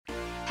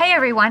Hey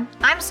everyone,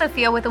 I'm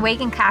Sophia with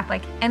Awaken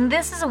Catholic, and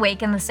this is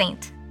Awaken the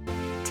Saint.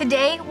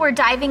 Today, we're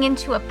diving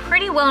into a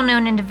pretty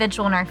well-known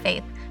individual in our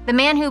faith, the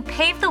man who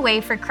paved the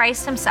way for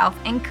Christ himself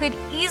and could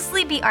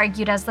easily be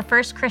argued as the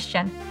first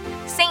Christian,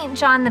 St.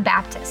 John the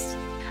Baptist.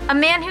 A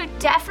man who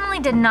definitely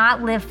did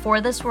not live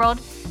for this world.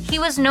 He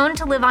was known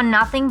to live on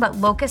nothing but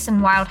locusts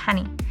and wild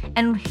honey,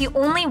 and he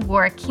only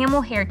wore a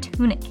camel hair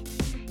tunic.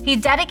 He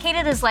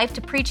dedicated his life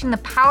to preaching the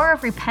power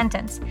of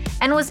repentance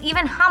and was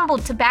even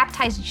humbled to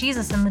baptize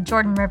Jesus in the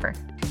Jordan River.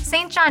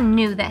 St. John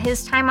knew that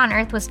his time on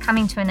earth was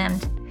coming to an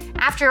end.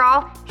 After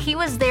all, he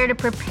was there to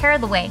prepare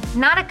the way,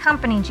 not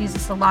accompany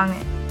Jesus along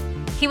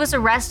it. He was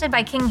arrested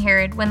by King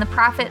Herod when the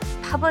prophet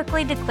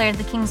publicly declared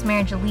the king's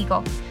marriage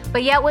illegal,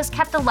 but yet was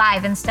kept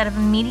alive instead of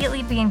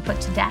immediately being put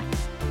to death.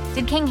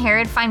 Did King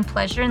Herod find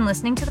pleasure in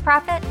listening to the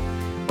prophet?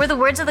 Were the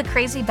words of the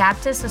crazy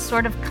Baptist a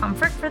sort of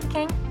comfort for the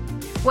king?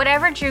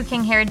 Whatever drew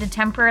King Herod to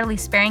temporarily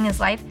sparing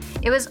his life,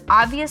 it was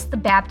obvious the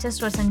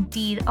Baptist was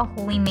indeed a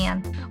holy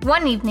man.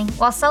 One evening,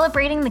 while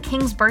celebrating the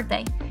king's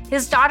birthday,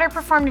 his daughter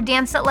performed a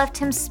dance that left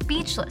him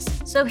speechless,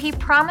 so he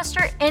promised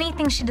her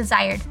anything she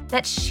desired,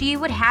 that she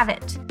would have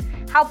it.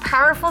 How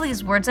powerful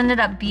these words ended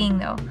up being,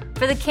 though,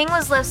 for the king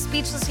was left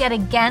speechless yet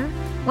again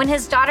when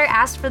his daughter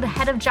asked for the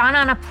head of John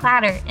on a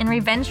platter in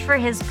revenge for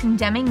his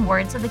condemning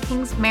words of the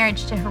king's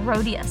marriage to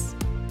Herodias.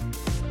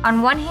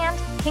 On one hand,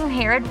 King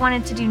Herod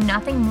wanted to do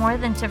nothing more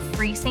than to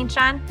free St.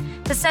 John,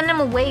 to send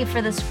him away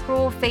for this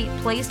cruel fate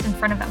placed in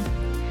front of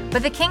him.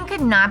 But the king could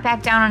not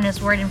back down on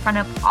his word in front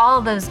of all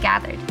those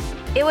gathered.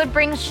 It would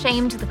bring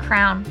shame to the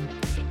crown.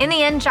 In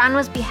the end, John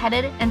was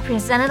beheaded and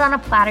presented on a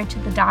platter to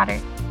the daughter.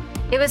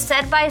 It was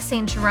said by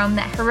St. Jerome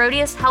that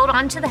Herodias held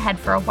on to the head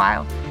for a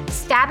while,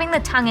 stabbing the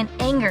tongue in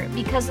anger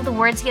because of the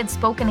words he had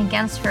spoken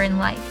against her in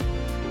life.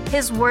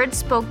 His words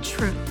spoke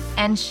truth,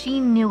 and she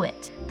knew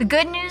it. The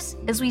good news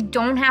is we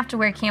don't have to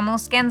wear camel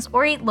skins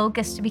or eat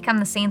locusts to become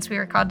the saints we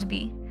were called to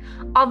be.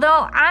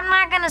 Although I'm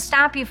not going to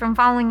stop you from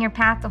following your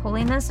path to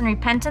holiness and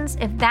repentance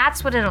if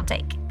that's what it'll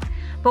take.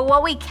 But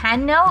what we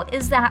can know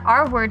is that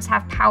our words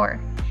have power,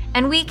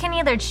 and we can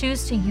either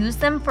choose to use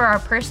them for our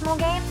personal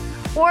gain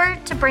or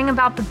to bring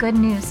about the good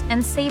news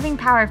and saving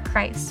power of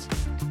Christ.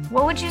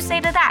 What would you say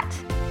to that?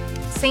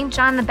 St.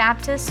 John the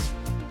Baptist,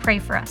 pray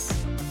for us.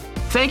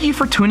 Thank you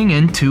for tuning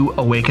in to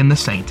Awaken the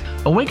Saint.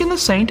 Awaken the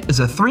Saint is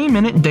a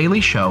 3-minute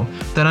daily show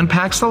that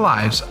unpacks the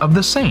lives of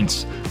the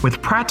saints with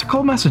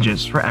practical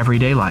messages for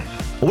everyday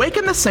life.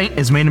 Awaken the Saint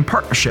is made in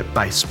partnership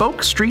by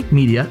Spoke Street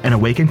Media and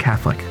Awaken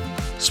Catholic.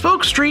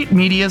 Spoke Street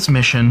Media's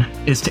mission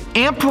is to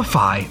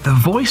amplify the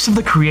voice of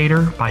the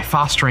Creator by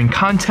fostering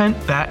content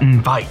that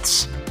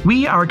invites.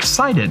 We are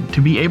excited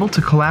to be able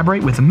to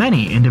collaborate with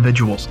many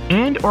individuals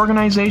and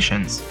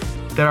organizations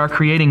that are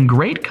creating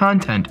great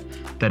content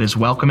that is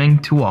welcoming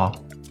to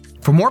all.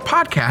 For more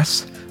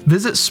podcasts,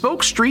 visit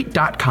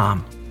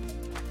spokestreet.com.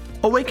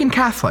 Awaken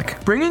Catholic,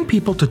 bringing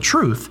people to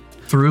truth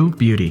through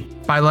beauty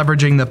by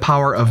leveraging the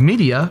power of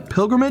media,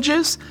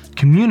 pilgrimages,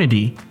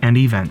 community, and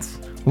events.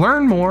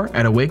 Learn more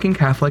at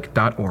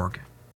awakencatholic.org.